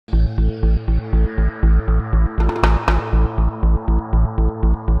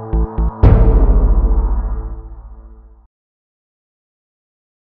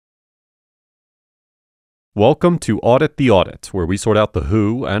Welcome to Audit the Audit, where we sort out the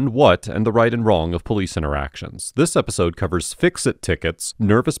who and what and the right and wrong of police interactions. This episode covers fix-it tickets,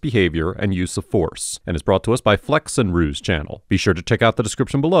 nervous behavior, and use of force, and is brought to us by Flex and Ruse channel. Be sure to check out the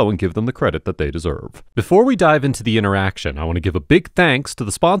description below and give them the credit that they deserve. Before we dive into the interaction, I want to give a big thanks to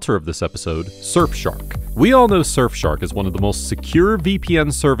the sponsor of this episode, Surfshark. We all know Surfshark is one of the most secure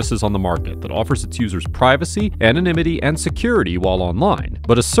VPN services on the market that offers its users privacy, anonymity, and security while online.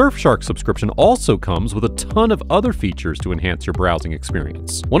 But a Surfshark subscription also comes with a ton of other features to enhance your browsing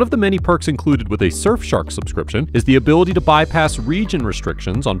experience. One of the many perks included with a Surfshark subscription is the ability to bypass region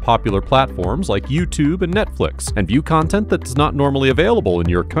restrictions on popular platforms like YouTube and Netflix and view content that's not normally available in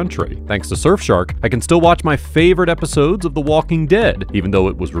your country. Thanks to Surfshark, I can still watch my favorite episodes of The Walking Dead, even though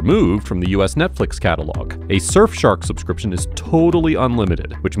it was removed from the US Netflix catalog. A Surfshark subscription is totally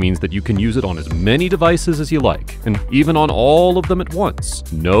unlimited, which means that you can use it on as many devices as you like, and even on all of them at once.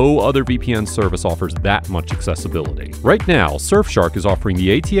 No other VPN service offers that much accessibility. Right now, Surfshark is offering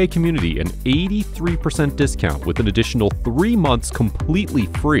the ATA community an 83% discount with an additional 3 months completely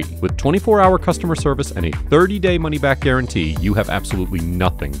free. With 24-hour customer service and a 30-day money-back guarantee, you have absolutely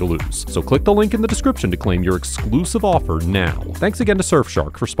nothing to lose. So click the link in the description to claim your exclusive offer now. Thanks again to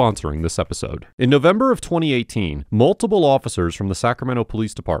Surfshark for sponsoring this episode. In November of 2018, multiple officers from the Sacramento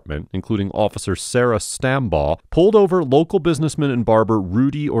Police Department, including Officer Sarah Stambaugh, pulled over local businessman and barber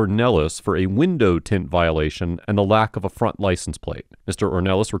Rudy Ornelas for a window tint violation and the lack of a front license plate. Mr.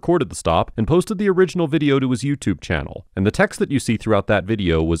 Ornelas recorded the stop and posted the original video to his YouTube channel, and the text that you see throughout that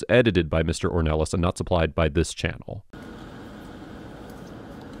video was edited by Mr. Ornelas and not supplied by this channel.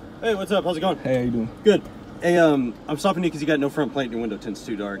 Hey, what's up? How's it going? Hey, how you doing? Good. Hey, I'm stopping you because you got no front plate and your window tint's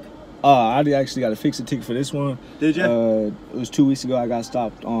too dark. I actually got a fix-it ticket for this one. Did you? It was 2 weeks ago. I got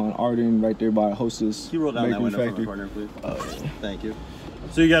stopped on Arden right there by Hostess. Can you roll down that window from the corner, please? Thank you.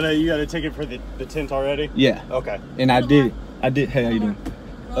 So you got a ticket for the tint already? Yeah. Okay. And I did. Hey, how you doing?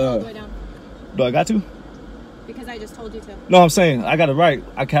 Roll all the way down. Do I got to? Because I just told you to. No, I'm saying I got it right.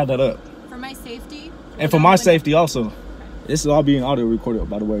 I count that up. For my safety. And for my safety also. Okay. This is all being audio recorded,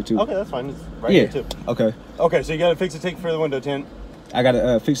 by the way, too. Okay, that's fine. It's right here, too. Okay. Okay, so you got a fix-it ticket for the window tint. I got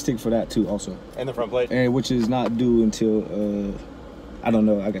a fixed ticket for that, too, also. And the front plate? And which is not due until, I don't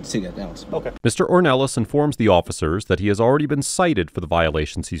know. I got to take that down. So. Okay. Mr. Ornelas informs the officers that he has already been cited for the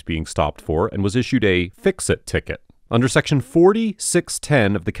violations he's being stopped for and was issued a fix-it ticket. Under Section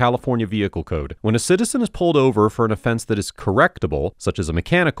 4610 of the California Vehicle Code, when a citizen is pulled over for an offense that is correctable, such as a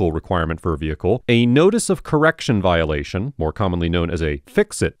mechanical requirement for a vehicle, a notice of correction violation, more commonly known as a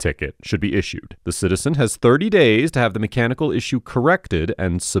fix-it ticket, should be issued. The citizen has 30 days to have the mechanical issue corrected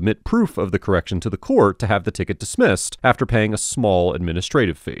and submit proof of the correction to the court to have the ticket dismissed after paying a small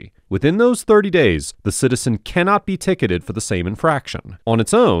administrative fee. Within those 30 days, the citizen cannot be ticketed for the same infraction. On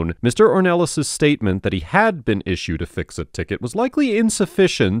its own, Mr. Ornelas' statement that he had been issued a fix-it ticket was likely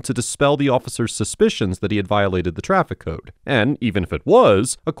insufficient to dispel the officer's suspicions that he had violated the traffic code. And even if it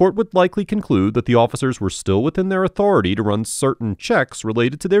was, a court would likely conclude that the officers were still within their authority to run certain checks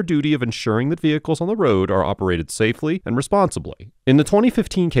related to their duty of ensuring that vehicles on the road are operated safely and responsibly. In the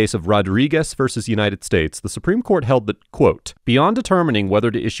 2015 case of Rodriguez versus United States, the Supreme Court held that, quote, beyond determining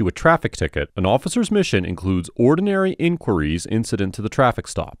whether to issue a traffic ticket, an officer's mission includes ordinary inquiries incident to the traffic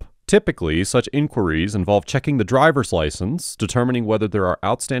stop. Typically, such inquiries involve checking the driver's license, determining whether there are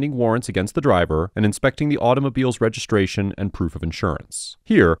outstanding warrants against the driver, and inspecting the automobile's registration and proof of insurance.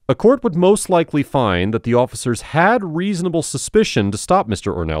 Here, a court would most likely find that the officers had reasonable suspicion to stop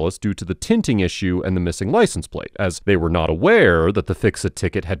Mr. Ornelas due to the tinting issue and the missing license plate, as they were not aware that the fix-it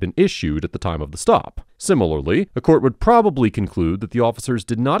ticket had been issued at the time of the stop. Similarly, a court would probably conclude that the officers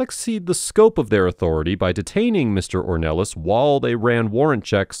did not exceed the scope of their authority by detaining Mr. Ornelas while they ran warrant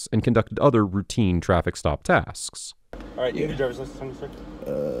checks and conducted other routine traffic stop tasks. All right, you have your driver's license on you,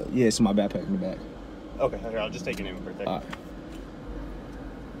 sir? Yeah, it's in my backpack in the back. Okay, here, I'll just take your name and birthday. All right.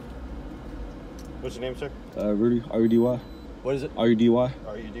 What's your name, sir? Rudy, R-U-D-Y. What is it? R-U-D-Y.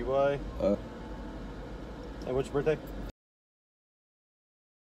 R-U-D-Y. And what's your birthday?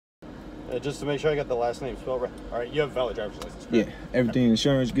 Just to make sure I got the last name spelled right. All right, you have a valid driver's license, correct? Yeah, everything,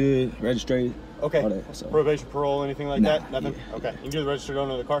 insurance good, registered. Okay. All that, so. Probation, parole, anything like that? Nothing? Yeah. Okay. You do the registered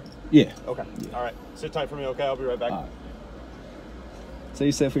owner of the car? Yeah. Okay. Yeah. All right. Sit tight for me, okay? I'll be right back. All right. So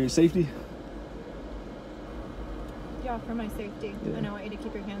you said for your safety? Yeah, for my safety. Yeah. And I want you to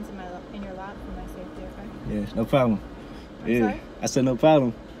keep your hands in your lap for my safety, okay? Yeah, no problem. I'm sorry? I said no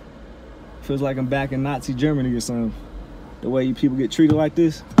problem. Feels like I'm back in Nazi Germany or something. The way you people get treated like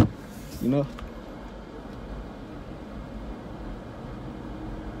this, you know?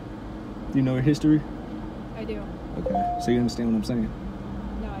 You know your history? I do. Okay, so you understand what I'm saying?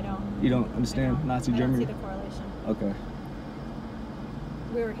 No, I don't. You don't understand Nazi Germany? I don't see the correlation. Okay.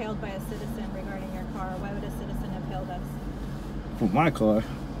 We were hailed by a citizen regarding your car. Why would a citizen have hailed us? For my car?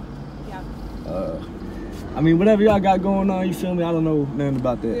 Yeah. I mean, whatever y'all got going on, you feel me? I don't know nothing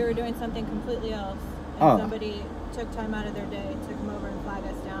about that. We were doing something completely else, and somebody took time out of their day to come over and flag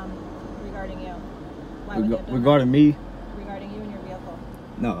us down regarding you. Why would they have done regarding me? Regarding you and your vehicle.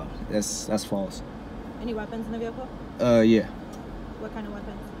 No, that's false. Any weapons in the vehicle? Yeah. What kind of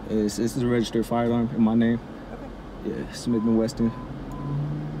weapons? It's a registered firearm in my name. Okay. Yeah, Smith & Wesson.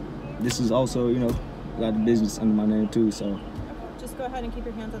 This is also, you know, got the business under my name too, so. Okay. Just go ahead and keep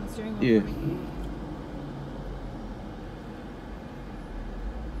your hands on the steering wheel. Yeah. For me.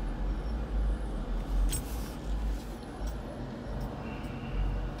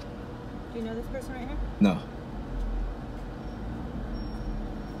 Do you know this person right here? No.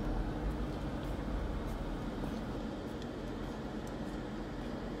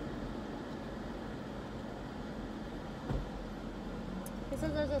 He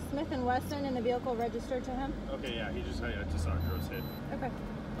says there's a Smith & Wesson in the vehicle registered to him. Okay, yeah, I just saw it gross hit. Okay.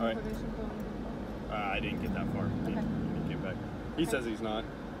 All right. Probation code. I didn't get that far. Okay. He came back. He says he's not.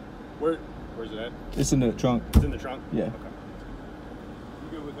 Where's it at? It's in the trunk. It's in the trunk? Yeah. Okay. You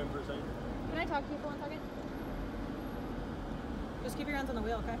good with him for a second? Can I talk to you for 1 second? Just keep your hands on the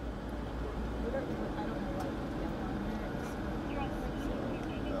wheel, okay? I don't know what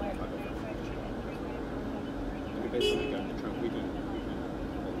We basically got the trunk. We can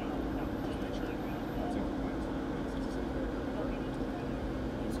just make sure it's in compliance.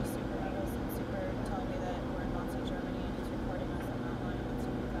 He's just super nervous and super telling me that we're in Nazi Germany and he's recording us on that line and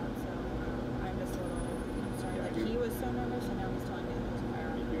stuff like that. So I'm just a little concerned that he was so nervous and now he's telling me that there's a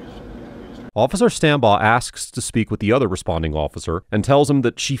firearm. Officer Stambaugh asks to speak with the other responding officer and tells him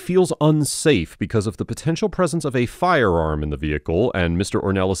that she feels unsafe because of the potential presence of a firearm in the vehicle and Mr.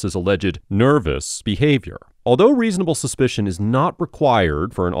 Ornelas' alleged nervous behavior. Although reasonable suspicion is not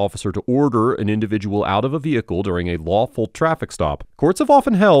required for an officer to order an individual out of a vehicle during a lawful traffic stop, courts have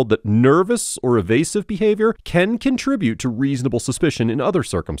often held that nervous or evasive behavior can contribute to reasonable suspicion in other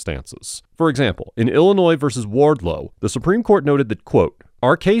circumstances. For example, in Illinois versus Wardlow, the Supreme Court noted that, quote,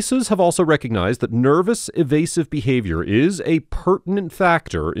 "Our cases have also recognized that nervous, evasive behavior is a pertinent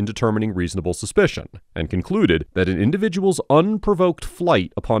factor in determining reasonable suspicion," and concluded that an individual's unprovoked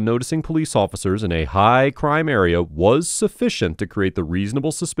flight upon noticing police officers in a high-crime area was sufficient to create the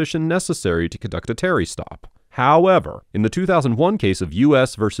reasonable suspicion necessary to conduct a Terry stop. However, in the 2001 case of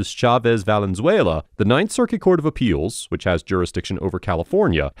U.S. versus Chavez Valenzuela, the Ninth Circuit Court of Appeals, which has jurisdiction over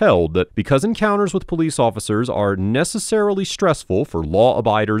California, held that because encounters with police officers are necessarily stressful for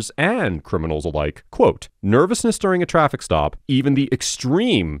law-abiders and criminals alike, quote, "Nervousness during a traffic stop, even the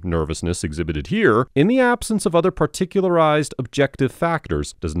extreme nervousness exhibited here, in the absence of other particularized objective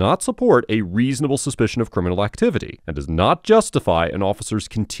factors, does not support a reasonable suspicion of criminal activity and does not justify an officer's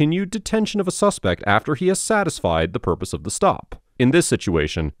continued detention of a suspect after he has satisfied the purpose of the stop." In this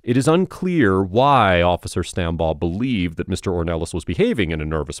situation, it is unclear why Officer Stambaugh believed that Mr. Ornelas was behaving in a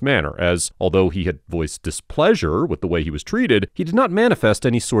nervous manner, as, although he had voiced displeasure with the way he was treated, he did not manifest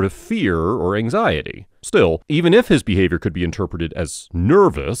any sort of fear or anxiety. Still, even if his behavior could be interpreted as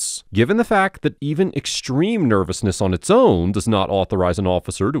nervous, given the fact that even extreme nervousness on its own does not authorize an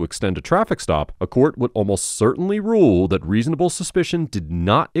officer to extend a traffic stop, a court would almost certainly rule that reasonable suspicion did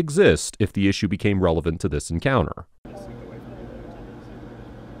not exist if the issue became relevant to this encounter.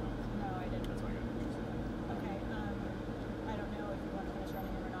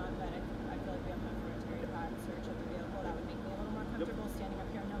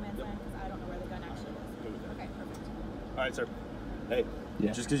 All right, sir. Hey,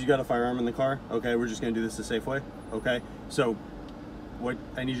 Yeah. just because you got a firearm in the car, okay, we're just going to do this the safe way, okay? So, what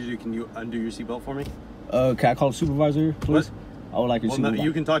I need you to do, can you undo your seatbelt for me? Can I call the supervisor here, please? What? I would like your supervisor. No,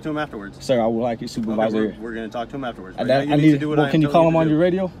 you can talk to him afterwards. Sir, I would like your supervisor Okay, here. we're going to talk to him afterwards. I Right now, you need to do what well, I can you am call telling him on to your do.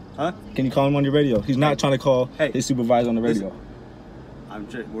 radio? Huh? Can you call him on your radio? He's not trying to call his supervisor on the radio.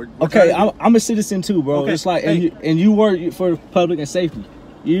 We're Okay, I'm a citizen too, bro. Okay, It's like, hey. and you work for public and safety.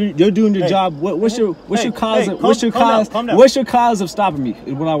 You're doing your job. What's your cause? Calm down. What's your cause of stopping me?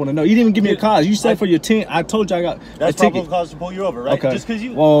 Is what I want to know. You didn't even give me a cause. You said for your 10. I told you I got That's a ticket. probable cause to pull you over, right? Okay. Just because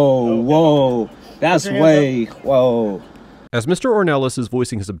you. Whoa. That's Put your hands whoa. As Mr. Ornelas is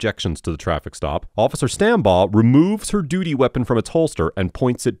voicing his objections to the traffic stop, Officer Stambaugh removes her duty weapon from its holster and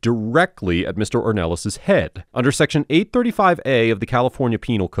points it directly at Mr. Ornelas' head. Under Section 835A of the California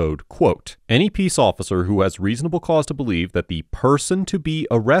Penal Code, quote, "Any peace officer who has reasonable cause to believe that the person to be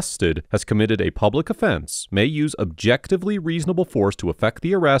arrested has committed a public offense may use objectively reasonable force to effect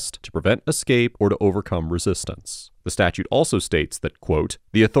the arrest, to prevent escape, or to overcome resistance." The statute also states that, quote,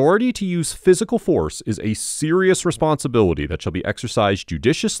 "The authority to use physical force is a serious responsibility that shall be exercised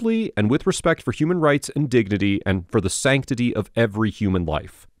judiciously and with respect for human rights and dignity and for the sanctity of every human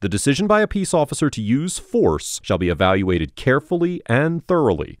life. The decision by a peace officer to use force shall be evaluated carefully and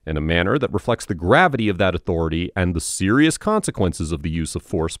thoroughly in a manner that reflects the gravity of that authority and the serious consequences of the use of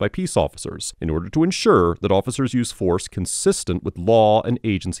force by peace officers, in order to ensure that officers use force consistent with law and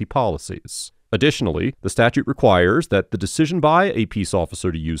agency policies." Additionally, the statute requires that the decision by a peace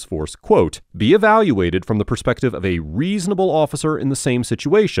officer to use force, quote, "be evaluated from the perspective of a reasonable officer in the same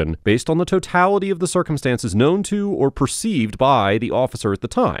situation, based on the totality of the circumstances known to or perceived by the officer at the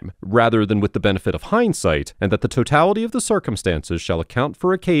time, rather than with the benefit of hindsight, and that the totality of the circumstances shall account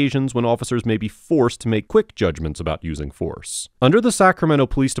for occasions when officers may be forced to make quick judgments about using force." Under the Sacramento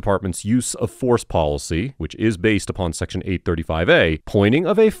Police Department's use of force policy, which is based upon Section 835A, pointing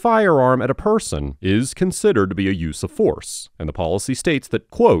of a firearm at a person is considered to be a use of force, and the policy states that,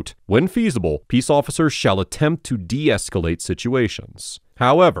 quote, "when feasible, peace officers shall attempt to de-escalate situations."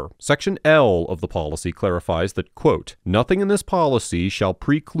 However, Section L of the policy clarifies that, quote, "nothing in this policy shall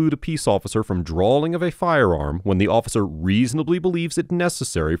preclude a peace officer from drawing of a firearm when the officer reasonably believes it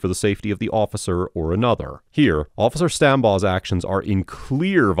necessary for the safety of the officer or another." Here, Officer Stambaugh's actions are in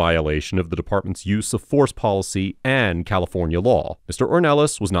clear violation of the department's use of force policy and California law. Mr.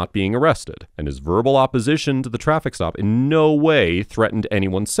 Ornelas was not being arrested, and his verbal opposition to the traffic stop in no way threatened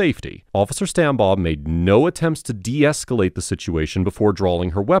anyone's safety. Officer Stambaugh made no attempts to de-escalate the situation before drawing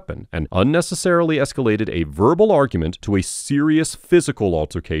her weapon, and unnecessarily escalated a verbal argument to a serious physical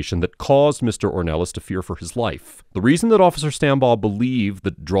altercation that caused Mr. Ornelas to fear for his life. The reason that Officer Stambaugh believed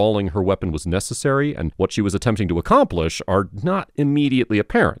that drawing her weapon was necessary and what she was attempting to accomplish are not immediately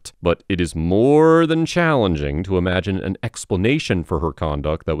apparent, but it is more than challenging to imagine an explanation for her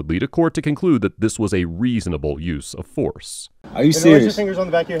conduct that would lead a court to conclude that this was a reasonable use of force. Are you Raise your serious? fingers on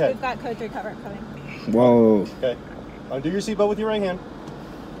the back of your head. We've got code 3 cover coming. Whoa. Okay. Undo your seatbelt with your right hand.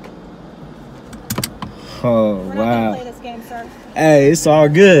 Oh, We're not wow. gonna play this game, sir. Hey, it's all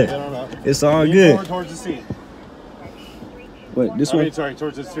good. I don't know. It's all Lean good. forward towards the seat. Wait, this one? Sorry,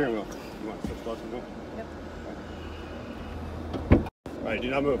 towards the steering wheel. You want to switch blocks and go? Yep. All right, do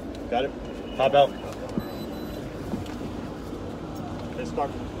not move. Got it? Top out. Okay, start.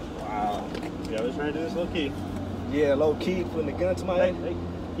 Wow. Yeah, we're trying to do this low key. Yeah, low key, putting the gun to my head.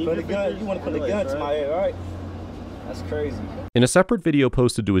 Keep Put the your gun. fingers You want to put the in gun place, to my head, all right? That's crazy. In a separate video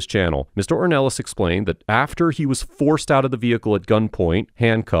posted to his channel, Mr. Ornelas explained that after he was forced out of the vehicle at gunpoint,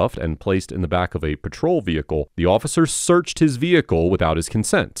 handcuffed, and placed in the back of a patrol vehicle, the officers searched his vehicle without his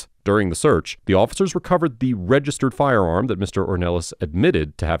consent. During the search, the officers recovered the registered firearm that Mr. Ornelas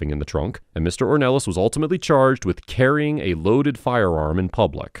admitted to having in the trunk, and Mr. Ornelas was ultimately charged with carrying a loaded firearm in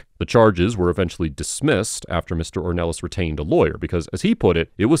public. The charges were eventually dismissed after Mr. Ornelas retained a lawyer because, as he put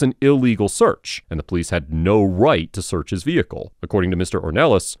it, it was an illegal search, and the police had no right to search his vehicle. According to Mr.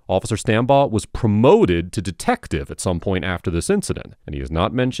 Ornelas, Officer Stambaugh was promoted to detective at some point after this incident, and he has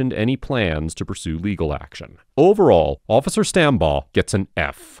not mentioned any plans to pursue legal action. Overall, Officer Stambaugh gets an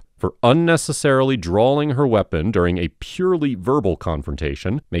F for unnecessarily drawing her weapon during a purely verbal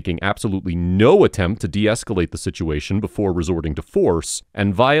confrontation, making absolutely no attempt to de-escalate the situation before resorting to force,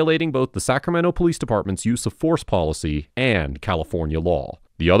 and violating both the Sacramento Police Department's use of force policy and California law.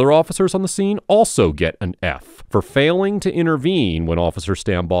 The other officers on the scene also get an F for failing to intervene when Officer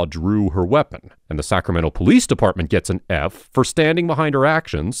Stambaugh drew her weapon. And the Sacramento Police Department gets an F for standing behind her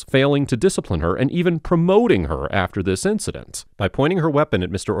actions, failing to discipline her, and even promoting her after this incident. By pointing her weapon at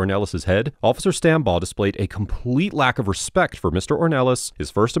Mr. Ornelas' head, Officer Stambaugh displayed a complete lack of respect for Mr. Ornelas,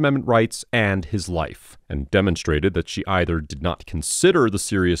 his First Amendment rights, and his life, and demonstrated that she either did not consider the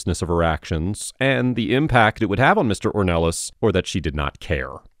seriousness of her actions and the impact it would have on Mr. Ornelas, or that she did not care.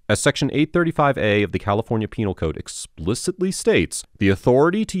 As Section 835A of the California Penal Code explicitly states, the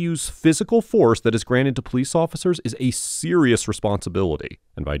authority to use physical force that is granted to police officers is a serious responsibility.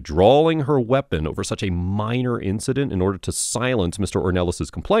 And by drawing her weapon over such a minor incident in order to silence Mr. Ornelas'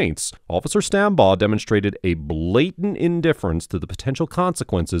 complaints, Officer Stambaugh demonstrated a blatant indifference to the potential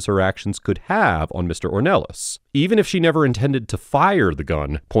consequences her actions could have on Mr. Ornelas. Even if she never intended to fire the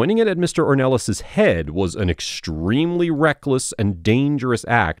gun, pointing it at Mr. Ornelas' head was an extremely reckless and dangerous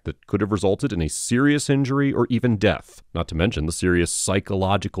act that could have resulted in a serious injury or even death, not to mention the serious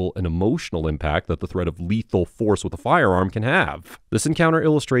psychological and emotional impact that the threat of lethal force with a firearm can have. This encounter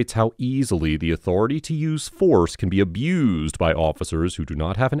illustrates how easily the authority to use force can be abused by officers who do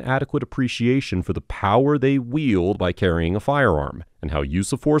not have an adequate appreciation for the power they wield by carrying a firearm, and how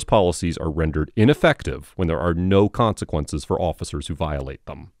use of force policies are rendered ineffective when there are no consequences for officers who violate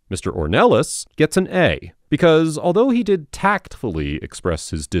them. Mr. Ornelas gets an A, because although he did tactfully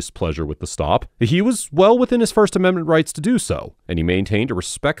express his displeasure with the stop, he was well within his First Amendment rights to do so, and he maintained a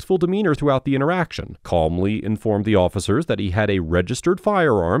respectful demeanor throughout the interaction, calmly informed the officers that he had a registered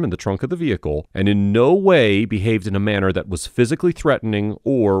firearm in the trunk of the vehicle, and in no way behaved in a manner that was physically threatening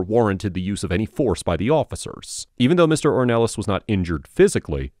or warranted the use of any force by the officers. Even though Mr. Ornelas was not injured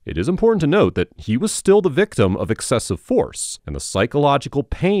physically, it is important to note that he was still the victim of excessive force, and the psychological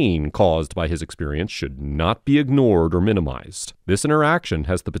pain caused by his experience should not be ignored or minimized. This interaction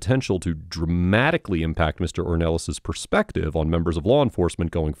has the potential to dramatically impact Mr. Ornelas' perspective on members of law enforcement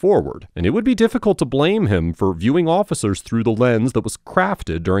going forward, and it would be difficult to blame him for viewing officers through the lens that was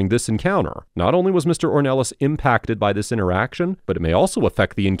crafted during this encounter. Not only was Mr. Ornelas impacted by this interaction, but it may also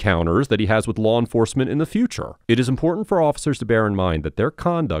affect the encounters that he has with law enforcement in the future. It is important for officers to bear in mind that their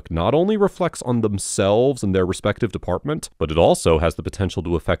conduct not only reflects on themselves and their respective department, but it also has the potential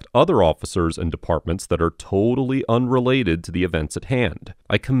to affect other officers and departments that are totally unrelated to the events at hand.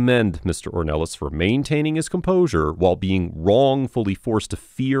 I commend Mr. Ornelas for maintaining his composure while being wrongfully forced to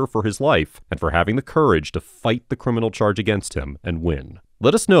fear for his life, and for having the courage to fight the criminal charge against him and win.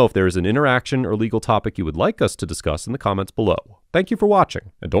 Let us know if there is an interaction or legal topic you would like us to discuss in the comments below. Thank you for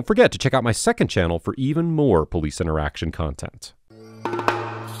watching, and don't forget to check out my second channel for even more police interaction content.